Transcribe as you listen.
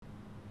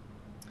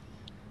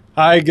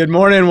Hi, good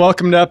morning.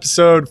 Welcome to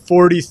episode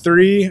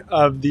 43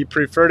 of the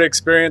Preferred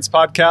Experience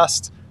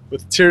podcast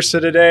with Tirsa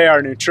today,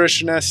 our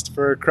nutritionist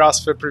for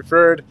CrossFit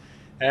Preferred.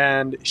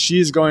 And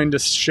she's going to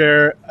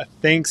share a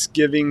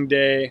Thanksgiving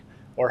Day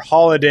or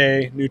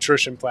holiday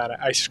nutrition plan.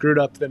 I screwed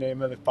up the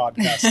name of the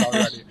podcast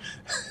already,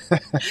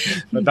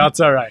 but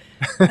that's all right.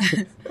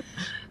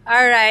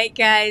 All right,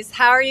 guys.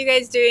 How are you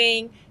guys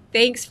doing?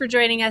 Thanks for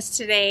joining us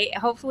today.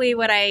 Hopefully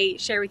what I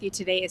share with you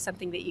today is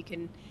something that you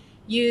can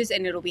use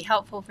and it'll be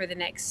helpful for the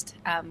next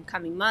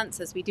coming months,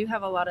 as we do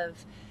have a lot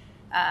of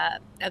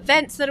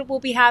events that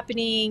will be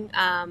happening,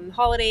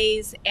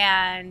 holidays,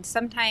 and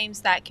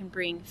sometimes that can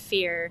bring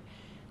fear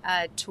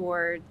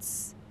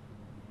towards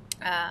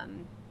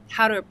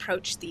how to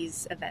approach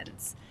these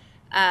events.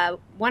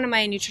 One of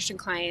my nutrition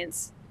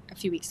clients a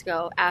few weeks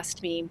ago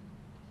asked me,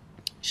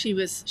 she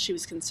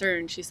was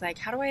concerned. She's like,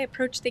 how do I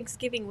approach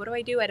Thanksgiving? What do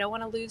I do? I don't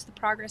want to lose the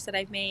progress that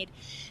I've made.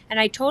 And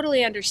I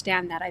totally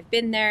understand that. I've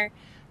been there.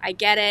 I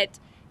get it.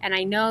 And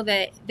I know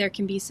that there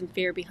can be some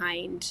fear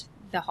behind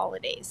the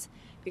holidays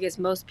because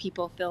most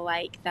people feel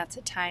like that's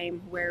a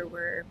time where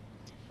we're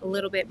a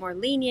little bit more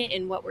lenient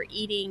in what we're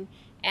eating,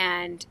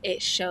 and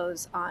it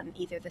shows on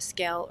either the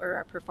scale or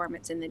our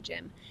performance in the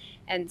gym.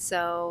 And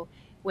so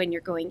when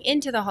you're going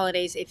into the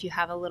holidays, if you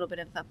have a little bit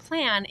of a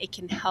plan, it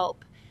can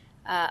help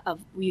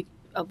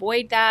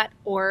avoid that,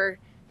 or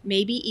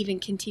maybe even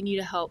continue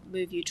to help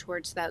move you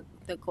towards the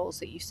goals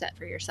that you set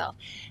for yourself.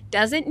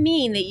 Doesn't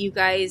mean that you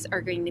guys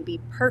are going to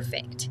be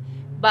perfect,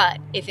 but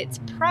if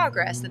it's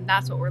progress, then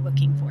that's what we're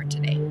looking for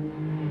today.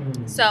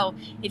 So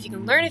if you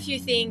can learn a few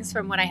things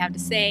from what I have to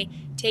say,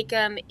 take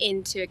them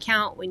into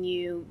account when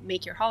you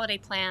make your holiday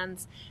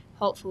plans.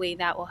 Hopefully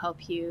that will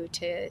help you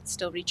to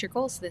still reach your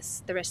goals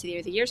the rest of the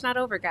year. The year's not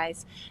over,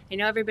 guys. I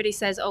know everybody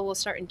says, oh, we'll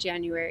start in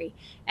January.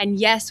 And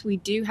yes, we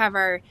do have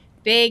our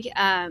big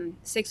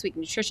 6-week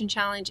nutrition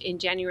challenge in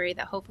January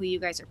that hopefully you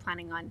guys are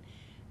planning on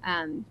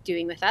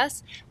doing with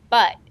us.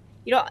 But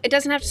it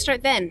doesn't have to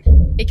start then.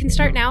 It can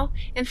start now.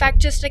 In fact,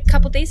 just a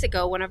couple days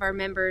ago, one of our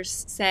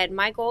members said,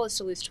 my goal is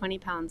to lose 20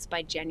 pounds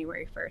by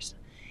January 1st.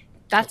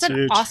 That's an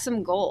huge,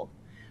 awesome goal.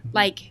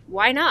 Like,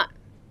 why not?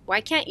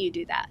 Why can't you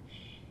do that?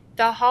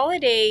 The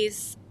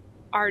holidays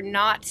are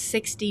not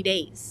 60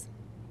 days.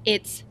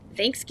 It's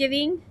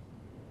Thanksgiving,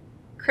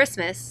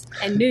 Christmas,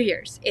 and New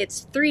Year's.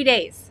 It's 3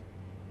 days.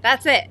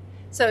 That's it.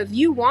 So if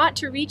you want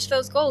to reach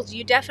those goals,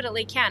 you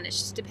definitely can. It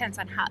just depends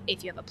on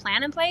if you have a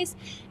plan in place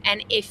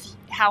and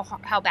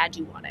how bad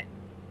you want it.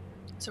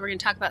 So we're going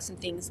to talk about some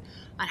things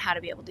on how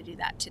to be able to do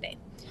that today.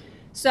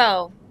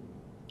 So,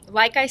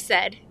 like I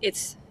said,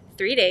 it's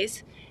 3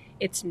 days.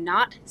 It's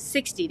not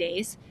 60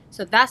 days.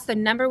 So that's the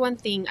number one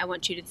thing I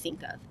want you to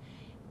think of.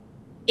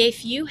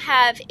 If you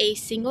have a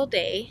single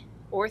day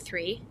or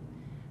 3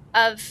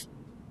 of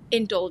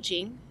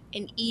indulging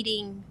and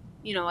eating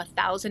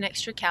 1,000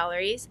 extra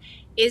calories,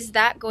 is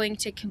that going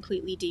to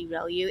completely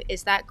derail you?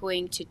 Is that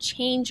going to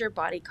change your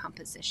body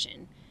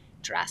composition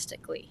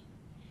drastically?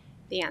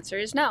 The answer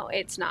is no,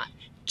 it's not.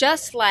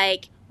 Just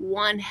like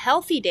one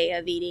healthy day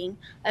of eating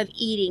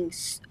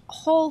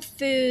whole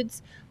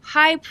foods,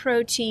 high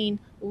protein,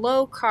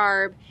 low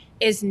carb,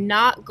 is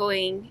not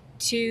going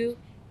to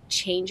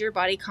change your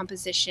body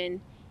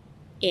composition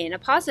in a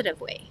positive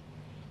way.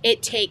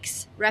 It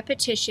takes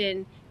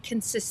repetition,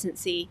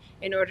 consistency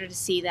in order to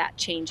see that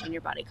change in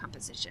your body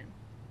composition.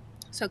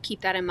 So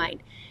keep that in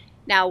mind.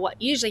 Now,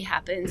 what usually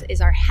happens is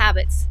our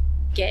habits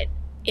get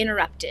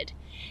interrupted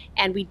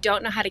and we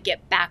don't know how to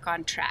get back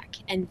on track.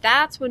 And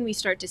that's when we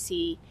start to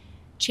see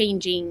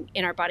changing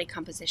in our body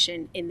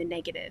composition in the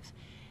negative.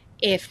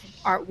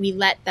 If we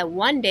let the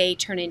 1 day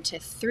turn into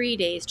 3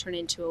 days, turn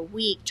into a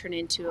week, turn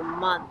into a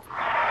month,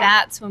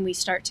 that's when we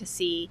start to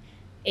see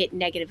it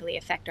negatively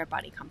affect our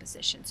body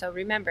composition. So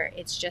remember,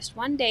 it's just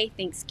 1 day.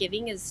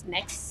 Thanksgiving is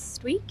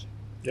next week.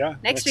 Yeah,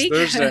 next week.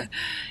 Thursday.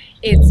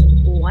 It's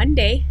 1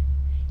 day.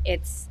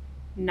 It's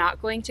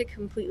not going to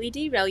completely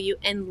derail you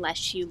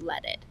unless you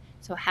let it.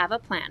 So have a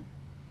plan.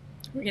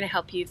 We're going to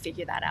help you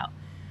figure that out.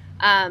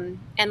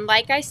 And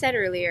like I said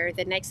earlier,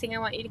 the next thing I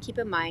want you to keep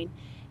in mind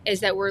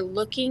is that we're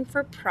looking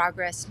for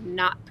progress,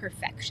 not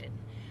perfection.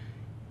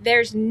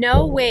 There's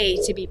no way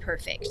to be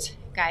perfect,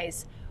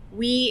 guys.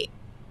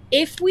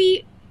 If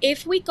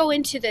we go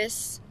into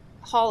this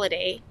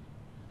holiday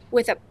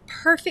with a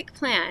perfect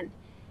plan,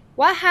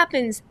 what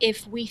happens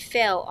if we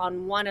fail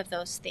on one of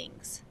those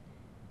things?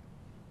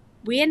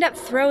 We end up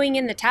throwing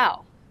in the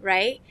towel,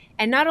 right?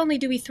 And not only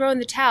do we throw in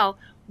the towel,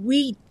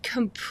 we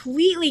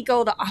completely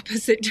go the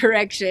opposite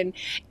direction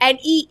and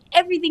eat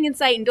everything in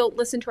sight and don't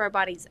listen to our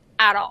bodies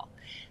at all.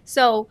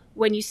 So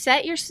when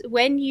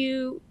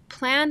you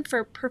plan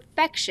for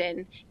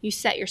perfection, you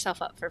set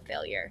yourself up for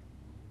failure.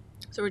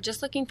 So we're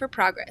just looking for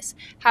progress.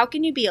 How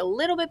can you be a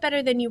little bit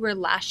better than you were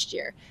last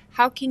year?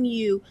 How can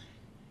you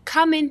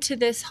come into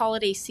this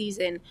holiday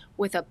season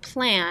with a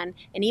plan?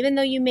 And even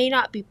though you may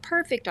not be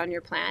perfect on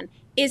your plan,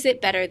 is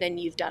it better than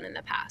you've done in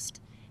the past?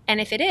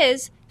 And if it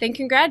is, then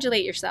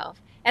congratulate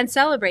yourself and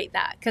celebrate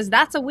that, because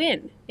that's a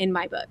win in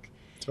my book.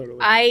 Totally.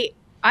 I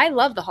I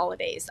love the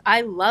holidays.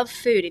 I love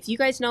food. If you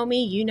guys know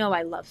me, you know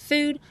I love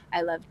food.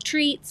 I love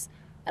treats.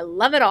 I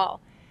love it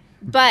all.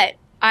 But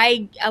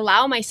I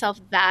allow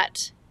myself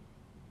that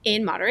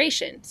in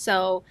moderation.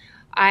 So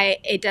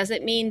it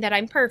doesn't mean that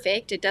I'm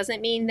perfect. It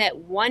doesn't mean that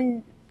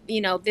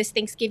this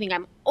Thanksgiving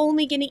I'm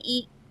only going to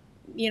eat,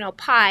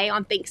 pie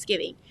on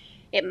Thanksgiving.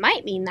 It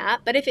might mean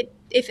that, but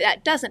if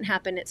that doesn't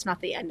happen, it's not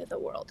the end of the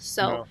world.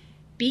 So no.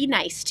 Be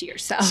nice to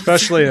yourself.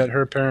 Especially at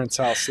her parents'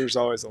 house, there's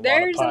always a lot of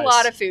pies. There's a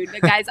lot of food.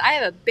 But guys, I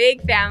have a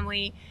big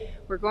family.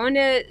 We're going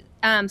to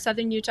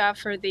Southern Utah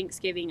for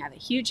Thanksgiving. I have a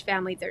huge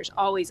family. There's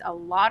always a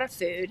lot of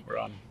food.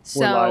 We're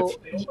live.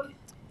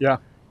 Yeah.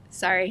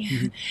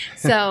 Sorry.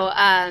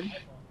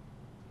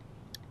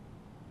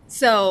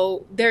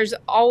 So there's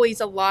always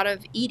a lot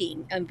of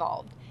eating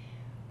involved.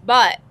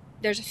 But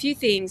there's a few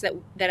things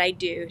that I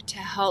do to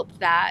help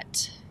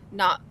that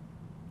not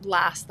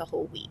last the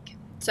whole week.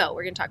 So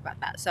we're going to talk about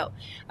that. So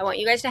I want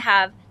you guys to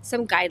have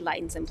some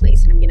guidelines in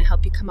place, and I'm going to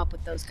help you come up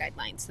with those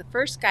guidelines. The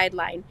first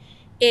guideline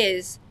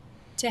is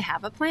to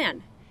have a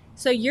plan.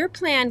 So your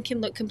plan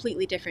can look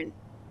completely different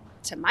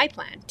to my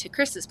plan, to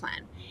Chris's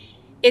plan.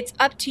 It's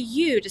up to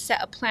you to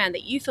set a plan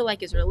that you feel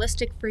like is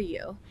realistic for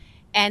you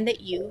and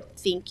that you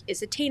think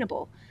is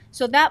attainable.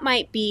 So that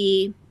might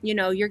be,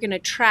 you're going to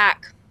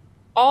track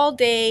all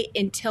day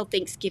until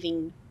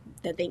Thanksgiving,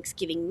 the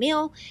Thanksgiving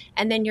meal,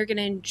 and then you're going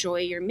to enjoy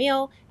your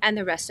meal and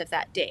the rest of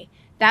that day.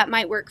 That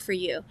might work for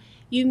you.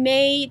 You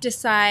may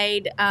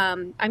decide,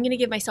 I'm going to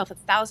give myself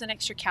 1,000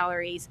 extra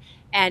calories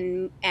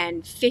and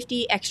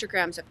 50 extra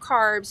grams of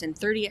carbs and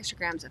 30 extra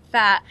grams of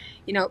fat.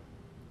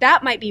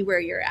 That might be where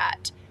you're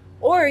at.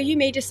 Or you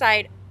may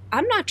decide,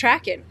 I'm not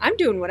tracking. I'm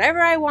doing whatever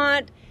I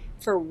want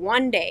for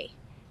one day,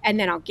 and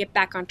then I'll get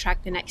back on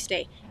track the next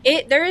day.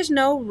 There is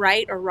no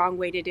right or wrong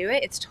way to do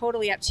it. It's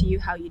totally up to you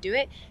how you do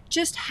it.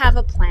 Just have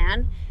a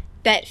plan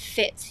that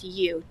fits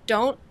you.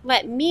 Don't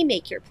let me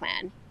make your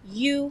plan.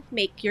 You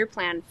make your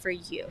plan for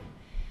you.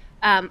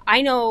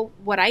 I know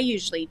what I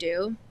usually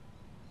do.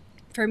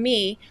 For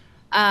me,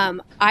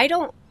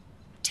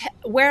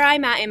 where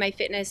I'm at in my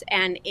fitness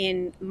and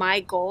in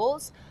my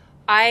goals,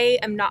 I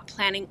am not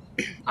planning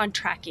on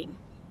tracking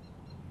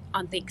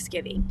on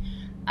Thanksgiving.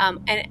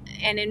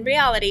 And in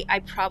reality, I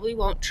probably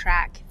won't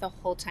track the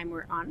whole time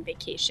we're on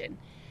vacation.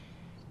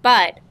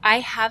 But I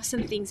have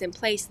some things in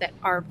place that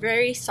are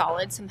very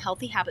solid, some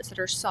healthy habits that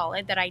are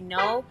solid that I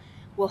know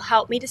will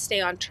help me to stay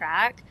on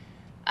track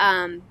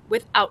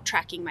without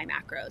tracking my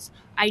macros.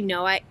 I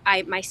know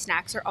my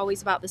snacks are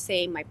always about the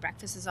same. My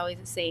breakfast is always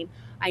the same.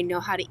 I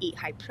know how to eat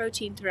high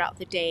protein throughout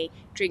the day,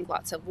 drink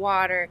lots of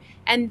water,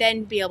 and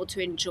then be able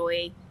to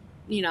enjoy,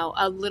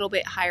 a little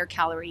bit higher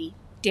calorie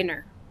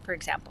dinner, for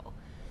example.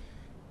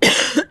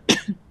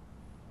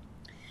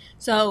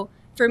 So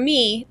for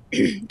me,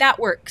 that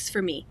works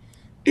for me.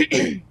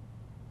 It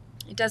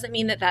doesn't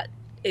mean that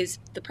is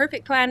the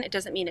perfect plan. It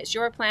doesn't mean it's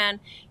your plan.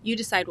 You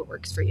decide what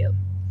works for you.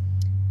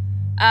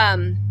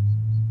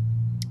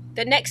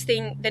 The next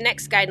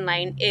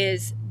guideline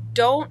is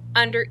don't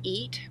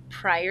undereat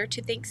prior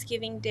to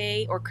Thanksgiving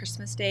Day or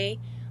Christmas Day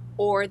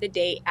or the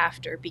day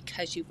after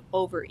because you've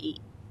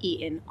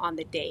overeaten on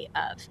the day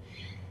of.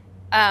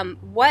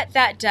 What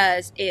that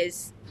does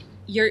is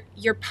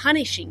you're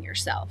punishing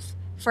yourself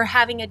for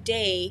having a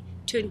day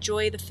to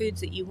enjoy the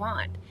foods that you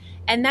want.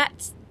 And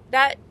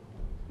that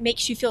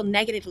makes you feel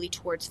negatively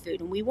towards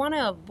food. And we want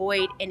to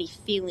avoid any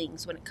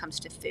feelings when it comes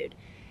to food.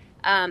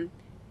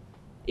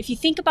 If you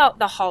think about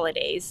the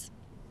holidays,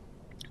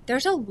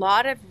 there's a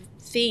lot of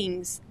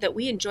things that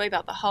we enjoy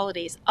about the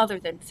holidays other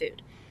than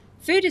food.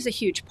 Food is a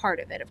huge part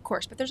of it, of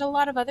course, but there's a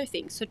lot of other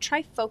things. So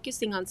try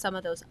focusing on some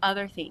of those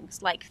other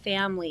things, like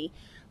family,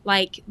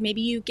 like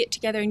maybe you get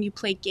together and you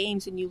play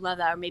games and you love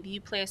that, or maybe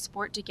you play a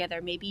sport together,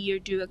 maybe you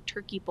do a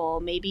turkey bowl,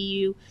 maybe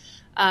you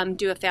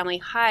do a family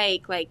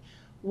hike. Like,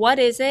 what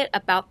is it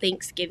about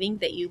Thanksgiving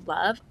that you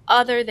love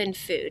other than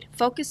food?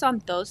 Focus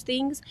on those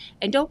things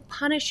and don't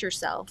punish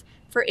yourself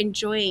for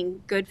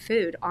enjoying good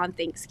food on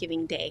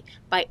Thanksgiving Day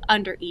by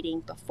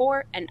undereating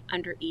before and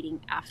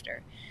undereating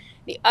after.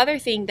 The other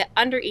thing that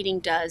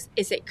undereating does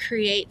is it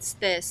creates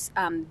this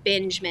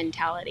binge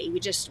mentality.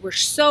 We're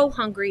so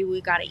hungry, we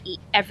got to eat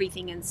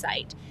everything in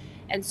sight.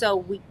 And so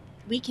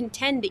we can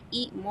tend to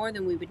eat more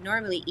than we would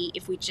normally eat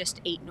if we just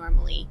ate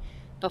normally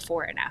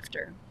before and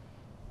after.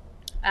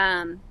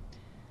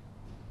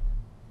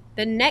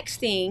 The next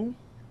thing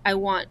I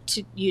want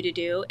you to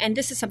do, and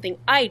this is something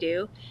I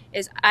do,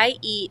 is I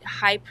eat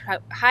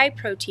high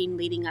protein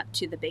leading up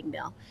to the big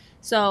meal.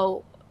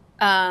 So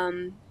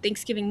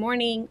Thanksgiving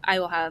morning, I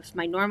will have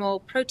my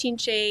normal protein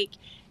shake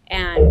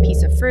and a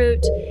piece of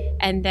fruit,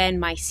 and then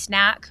my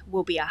snack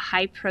will be a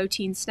high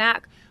protein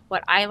snack.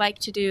 What I like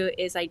to do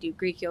is I do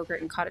Greek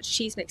yogurt and cottage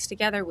cheese mixed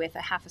together with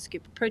a half a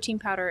scoop of protein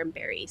powder and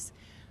berries.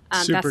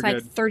 That's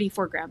like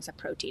 34 grams of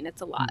protein.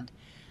 It's a lot.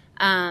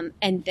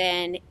 And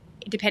then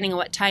depending on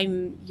what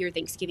time your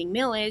Thanksgiving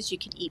meal is, you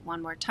can eat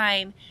one more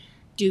time.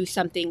 Do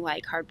something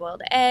like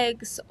hard-boiled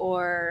eggs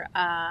or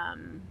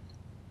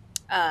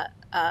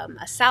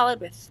a salad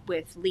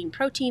with lean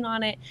protein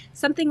on it,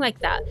 something like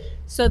that,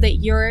 so that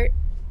you're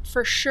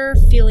for sure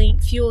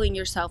fueling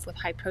yourself with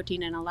high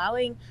protein and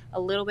allowing a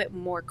little bit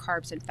more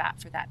carbs and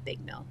fat for that big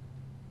meal.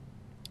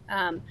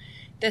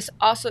 This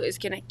also is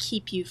going to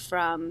keep you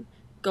from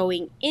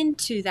going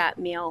into that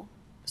meal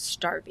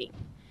starving.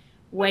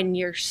 When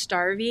you're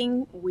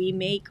starving, we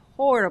make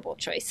horrible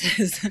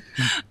choices.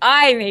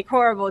 I make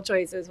horrible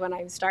choices when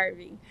I'm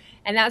starving.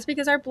 And that's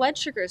because our blood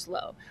sugar is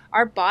low.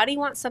 Our body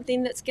wants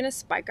something that's going to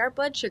spike our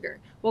blood sugar.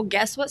 Well,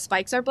 guess what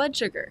spikes our blood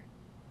sugar?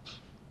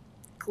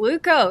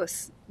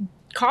 Glucose,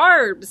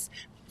 carbs,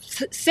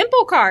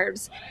 simple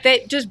carbs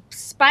that just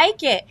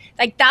spike it.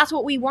 Like, that's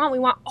what we want. We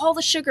want all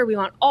the sugar. We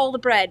want all the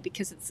bread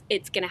because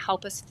it's going to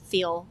help us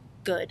feel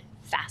good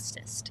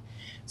fastest.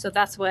 So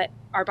that's what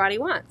our body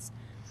wants.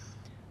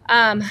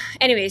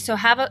 Anyway, so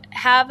have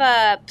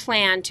a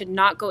plan to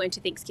not go into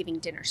Thanksgiving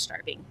dinner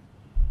starving.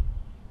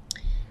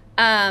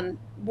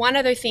 One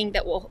other thing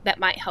that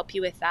might help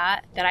you with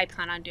that I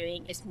plan on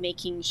doing is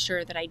making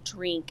sure that I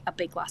drink a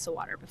big glass of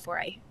water before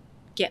I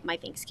get my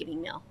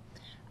Thanksgiving meal.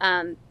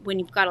 When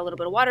you've got a little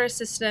bit of water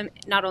system,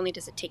 not only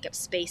does it take up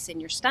space in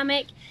your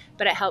stomach,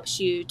 but it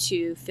helps you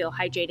to feel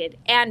hydrated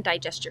and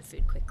digest your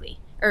food quickly,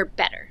 or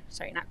better.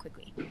 Sorry, not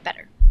quickly,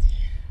 better.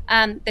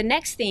 The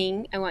next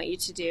thing I want you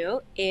to do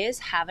is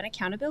have an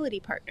accountability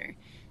partner.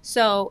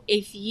 So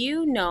if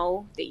you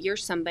know that you're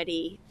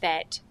somebody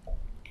that,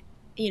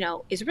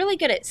 is really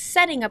good at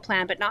setting a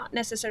plan, but not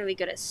necessarily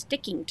good at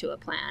sticking to a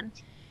plan,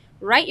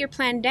 write your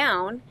plan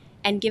down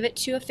and give it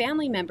to a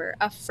family member,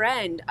 a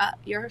friend,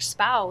 your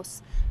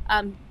spouse.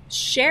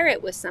 Share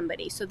it with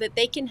somebody so that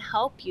they can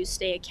help you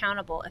stay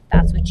accountable if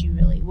that's what you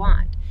really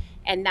want.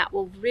 And that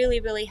will really,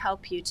 really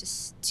help you to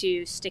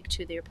stick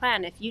to your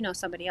plan if you know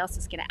somebody else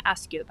is going to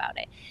ask you about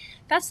it.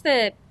 That's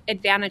the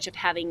advantage of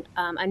having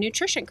a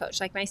nutrition coach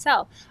like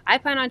myself. I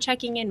plan on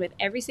checking in with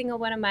every single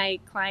one of my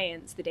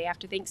clients the day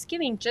after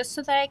Thanksgiving just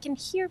so that I can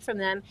hear from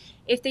them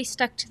if they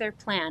stuck to their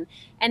plan.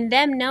 And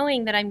them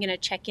knowing that I'm going to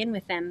check in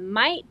with them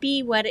might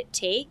be what it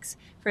takes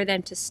for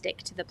them to stick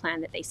to the plan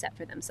that they set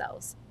for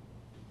themselves.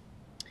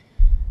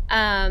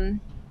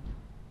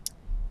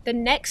 The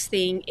next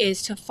thing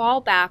is to fall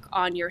back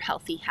on your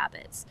healthy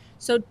habits.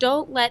 So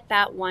don't let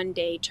that one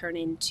day turn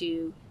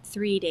into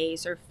 3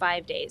 days or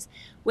 5 days.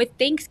 With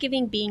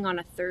Thanksgiving being on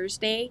a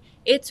Thursday,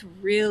 it's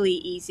really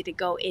easy to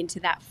go into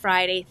that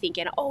Friday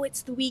thinking, oh,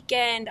 it's the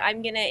weekend,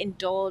 I'm going to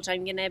indulge,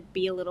 I'm going to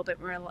be a little bit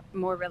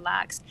more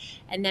relaxed.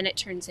 And then it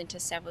turns into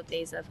several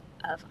days of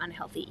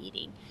unhealthy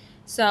eating.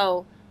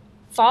 So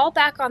fall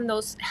back on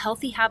those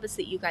healthy habits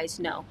that you guys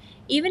know.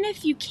 Even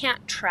if you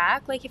can't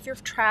track, like if you're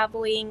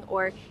traveling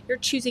or you're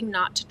choosing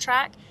not to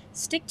track,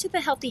 stick to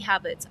the healthy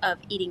habits of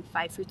eating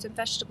 5 fruits and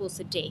vegetables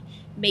a day,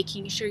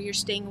 making sure you're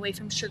staying away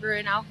from sugar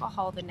and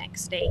alcohol the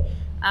next day,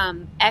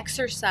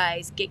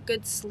 exercise, get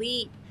good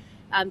sleep,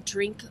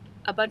 drink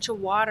a bunch of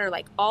water.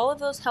 Like, all of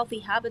those healthy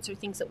habits are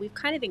things that we've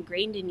kind of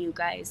ingrained in you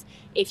guys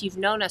if you've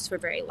known us for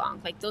very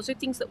long. Like, those are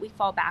things that we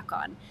fall back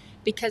on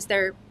because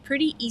they're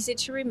pretty easy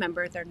to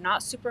remember. They're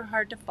not super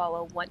hard to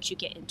follow once you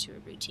get into a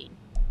routine.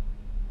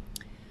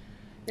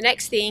 The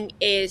next thing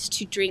is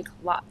to drink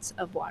lots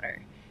of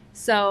water.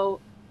 So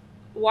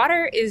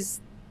water is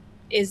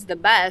the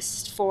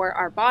best for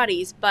our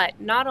bodies, but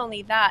not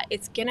only that,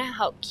 it's going to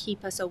help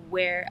keep us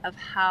aware of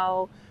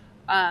how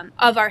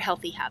of our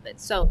healthy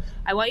habits. So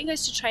I want you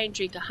guys to try and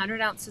drink 100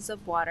 ounces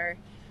of water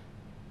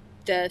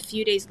the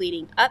few days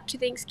leading up to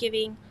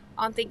Thanksgiving,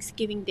 on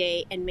Thanksgiving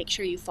Day, and make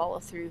sure you follow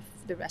through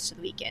the rest of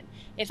the weekend.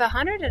 If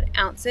 100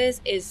 ounces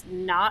is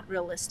not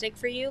realistic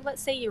for you,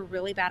 let's say you're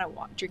really bad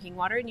at drinking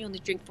water and you only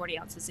drink 40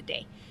 ounces a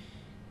day,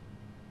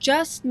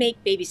 just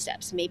make baby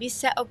steps. Maybe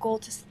set a goal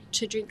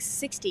to drink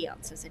 60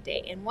 ounces a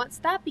day. And once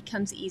that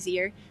becomes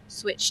easier,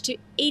 switch to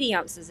 80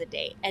 ounces a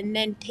day and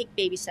then take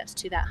baby steps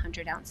to that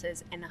 100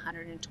 ounces and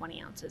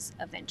 120 ounces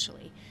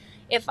eventually.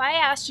 If I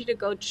asked you to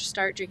go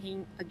start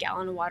drinking a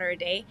gallon of water a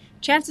day,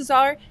 chances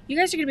are you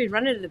guys are going to be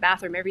running to the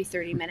bathroom every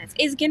 30 minutes.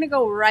 It's going to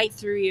go right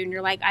through you and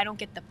you're like, I don't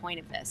get the point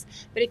of this.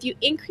 But if you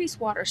increase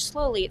water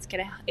slowly,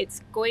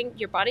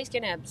 your body's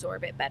going to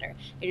absorb it better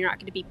and you're not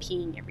going to be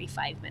peeing every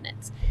 5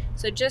 minutes.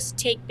 So just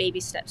take baby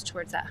steps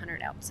towards that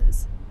 100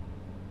 ounces.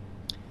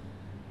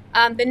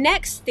 The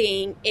next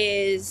thing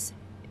is,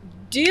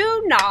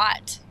 do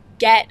not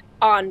get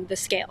on the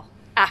scale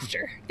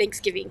after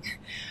Thanksgiving.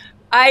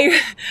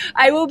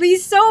 I will be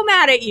so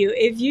mad at you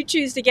if you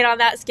choose to get on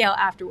that scale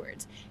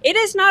afterwards. It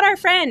is not our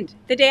friend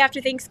the day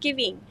after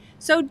Thanksgiving.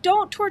 So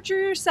don't torture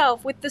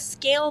yourself with the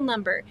scale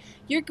number.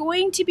 You're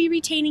going to be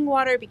retaining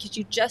water because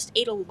you just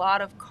ate a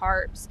lot of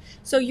carbs.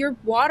 So your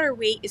water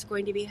weight is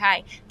going to be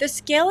high. The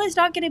scale is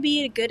not going to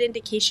be a good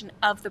indication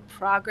of the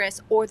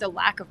progress or the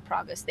lack of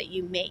progress that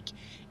you make.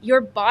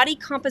 Your body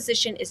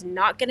composition is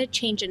not going to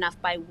change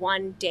enough by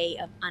 1 day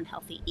of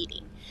unhealthy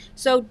eating.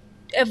 So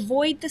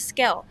avoid the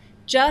scale.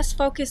 Just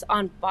focus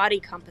on body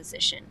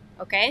composition,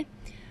 okay?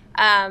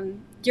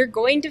 You're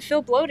going to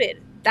feel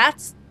bloated.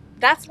 That's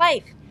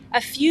life. A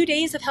few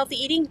days of healthy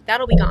eating,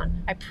 that'll be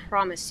gone. I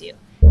promise you.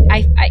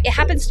 it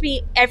happens to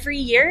me every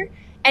year,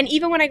 and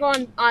even when I go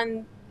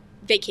on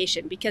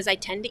vacation, because I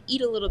tend to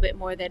eat a little bit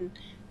more than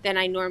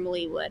I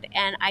normally would,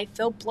 and I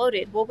feel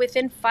bloated. Well,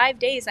 within 5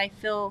 days, I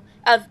feel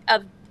of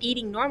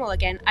eating normal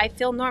again, I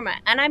feel normal,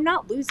 and I'm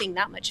not losing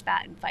that much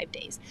fat in 5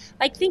 days.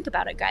 Like, think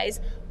about it, guys.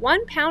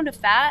 1 pound of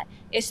fat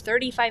is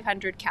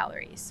 3,500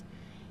 calories.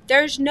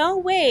 There's no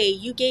way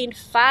you gain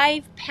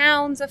 5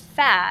 pounds of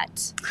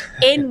fat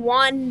in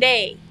 1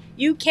 day.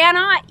 You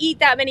cannot eat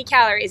that many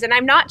calories, and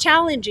I'm not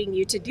challenging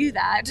you to do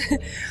that,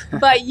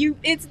 but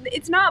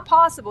it's not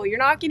possible. You're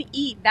not going to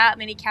eat that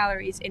many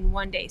calories in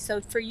 1 day. So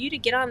for you to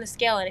get on the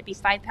scale and it be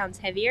 5 pounds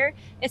heavier,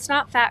 it's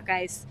not fat,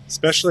 guys.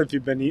 Especially if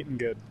you've been eating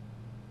good.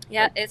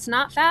 Yeah, it's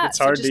not fat. It's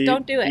hard so just to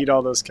don't do it. Eat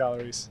all those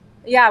calories.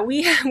 Yeah,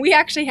 we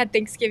actually had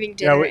Thanksgiving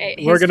dinner at his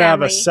family. We're going to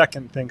have a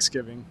second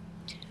Thanksgiving.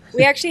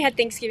 We actually had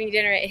Thanksgiving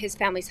dinner at his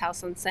family's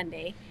house on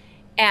Sunday,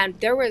 and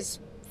there was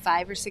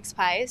 5 or 6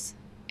 pies,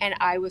 and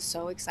I was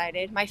so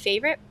excited. My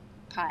favorite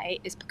pie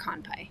is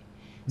pecan pie,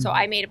 so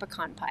I made a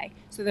pecan pie.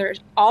 So there's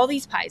all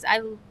these pies.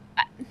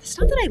 It's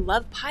not that I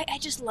love pie. I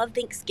just love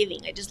Thanksgiving.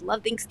 I just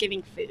love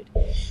Thanksgiving food.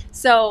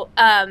 So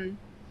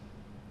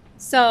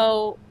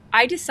so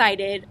I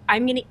decided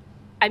I'm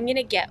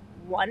gonna get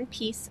 1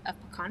 piece of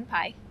pecan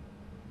pie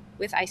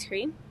with ice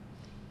cream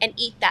and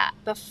eat that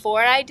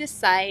before I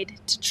decide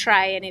to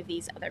try any of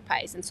these other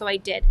pies. And so I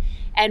did.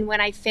 And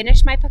when I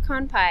finished my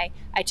pecan pie,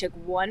 I took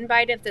 1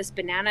 bite of this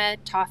banana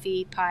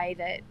toffee pie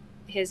that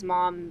his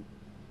mom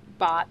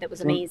bought that was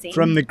amazing.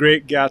 From the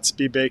Great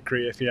Gatsby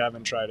Bakery, if you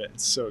haven't tried it.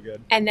 It's so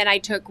good. And then I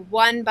took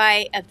 1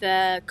 bite of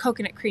the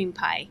coconut cream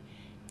pie.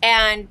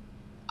 And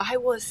I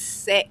was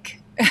sick.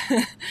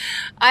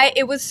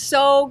 It was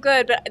so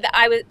good, but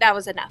that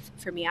was enough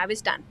for me. I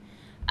was done.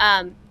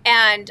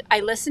 And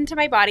I listened to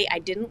my body. I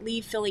didn't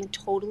leave feeling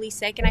totally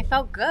sick, and I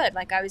felt good.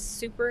 Like, I was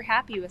super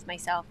happy with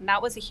myself, and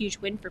that was a huge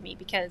win for me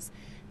because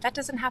that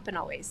doesn't happen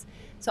always.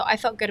 So I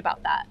felt good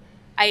about that.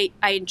 I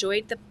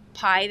enjoyed the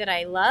pie that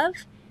I love,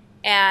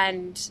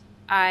 and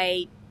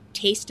I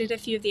tasted a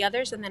few of the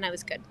others, and then I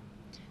was good.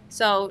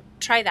 So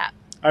try that.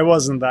 I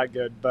wasn't that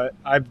good, but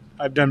I've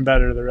done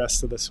better the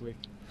rest of this week.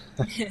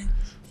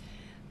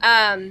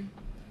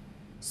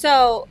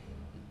 So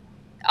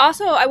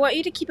also I want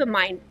you to keep in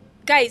mind,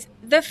 guys,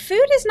 the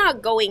food is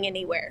not going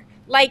anywhere.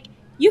 Like,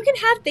 you can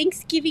have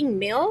Thanksgiving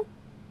meal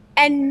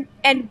and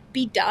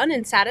be done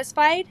and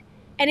satisfied.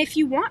 And if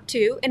you want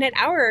to, in an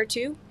hour or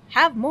two,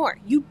 have more.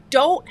 You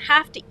don't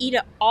have to eat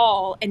it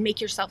all and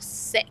make yourself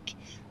sick.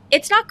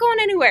 It's not going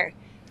anywhere.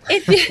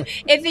 If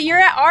you're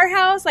at our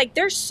house, like,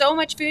 there's so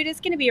much food,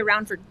 it's going to be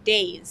around for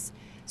days.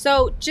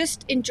 So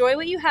just enjoy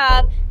what you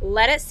have,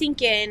 let it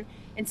sink in,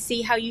 and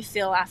see how you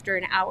feel after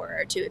an hour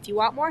or two. If you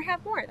want more,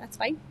 have more. That's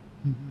fine.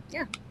 Mm-hmm.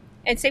 Yeah.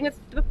 And same with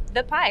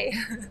the pie.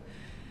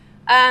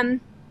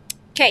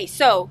 Okay,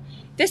 so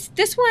this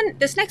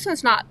next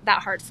one's not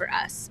that hard for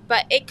us,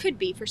 but it could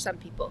be for some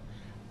people.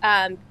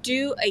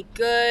 Do a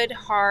good,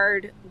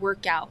 hard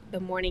workout the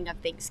morning of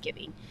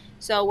Thanksgiving.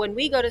 So when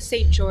we go to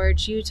St.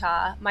 George,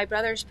 Utah, my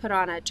brothers put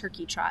on a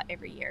turkey trot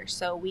every year.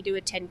 So we do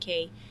a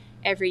 10K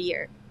every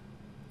year.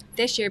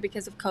 This year,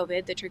 because of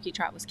COVID, the turkey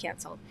trot was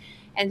canceled.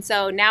 And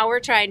so now we're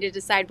trying to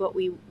decide what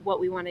we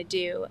want to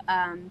do.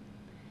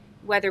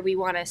 Whether we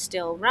want to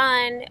still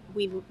run.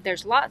 We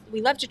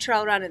love to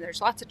trail run, and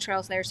there's lots of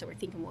trails there, so we're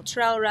thinking we'll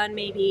trail run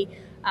maybe.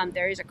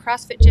 There is a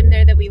CrossFit gym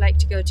there that we like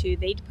to go to.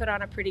 They put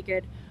on a pretty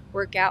good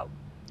workout,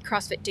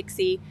 CrossFit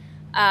Dixie.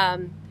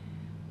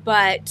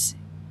 But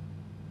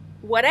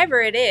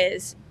whatever it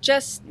is,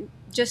 just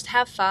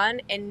have fun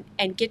and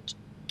get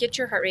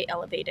your heart rate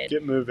elevated.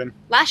 Get moving.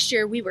 Last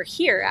year we were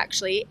here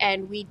actually,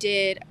 and we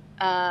did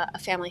a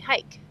family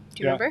hike.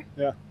 Do you remember?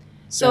 Yeah.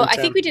 So I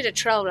think we did a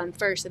trail run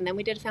first, and then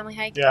we did a family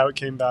hike. Yeah, we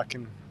came back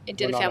and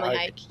did a family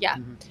hike. Yeah.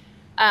 Mm-hmm.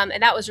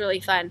 And that was really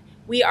fun.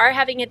 We are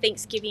having a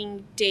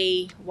Thanksgiving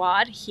Day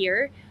WOD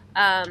here.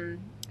 I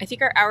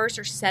think our hours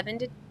are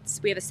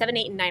we have a 7,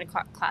 8, and 9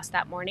 o'clock class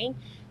that morning.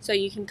 So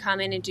you can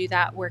come in and do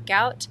that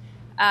workout.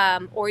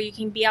 Or you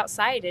can be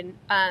outside, and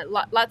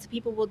lots of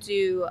people will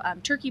do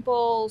turkey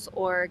bowls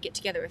or get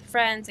together with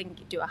friends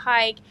and do a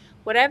hike.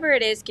 Whatever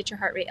it is, get your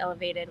heart rate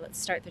elevated. Let's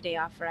start the day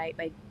off right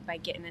by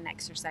getting an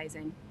exercise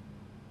in.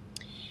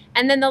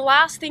 And then the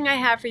last thing I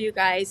have for you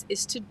guys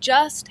is to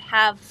just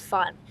have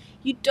fun.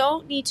 You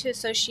don't need to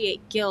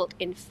associate guilt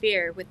and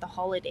fear with the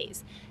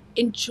holidays.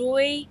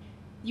 Enjoy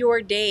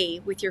your day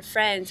with your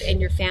friends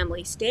and your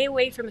family. Stay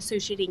away from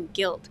associating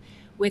guilt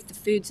with the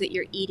foods that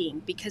you're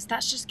eating, because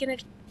that's just going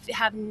to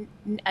have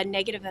a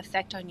negative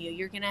effect on you.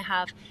 You're going to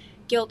have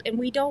guilt, and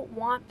we don't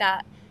want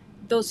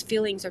those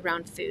feelings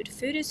around food.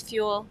 Food is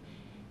fuel,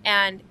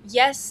 and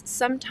yes,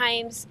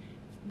 sometimes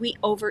we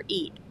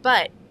overeat,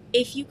 but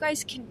if you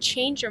guys can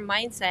change your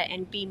mindset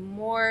and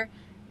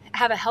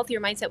have a healthier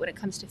mindset when it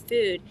comes to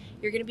food,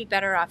 you're going to be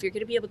better off. You're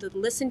going to be able to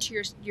listen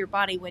to your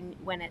body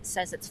when it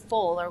says it's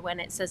full or when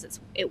it says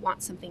it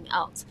wants something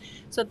else.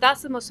 So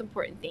that's the most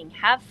important thing.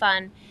 Have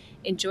fun,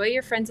 enjoy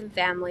your friends and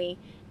family,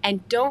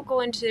 and don't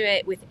go into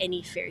it with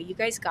any fear. You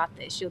guys got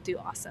this. You'll do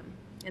awesome.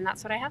 And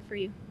that's what I have for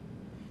you.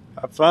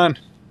 Have fun.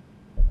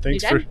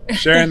 Thanks for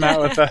sharing that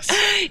with us.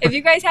 If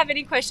you guys have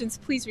any questions,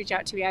 please reach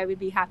out to me. I would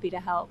be happy to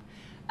help.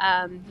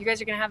 You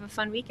guys are going to have a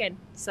fun weekend,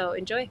 so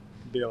enjoy.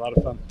 It'll be a lot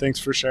of fun. Thanks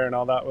for sharing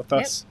all that with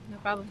us. No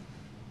problem.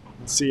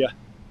 See ya.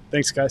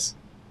 Thanks, guys.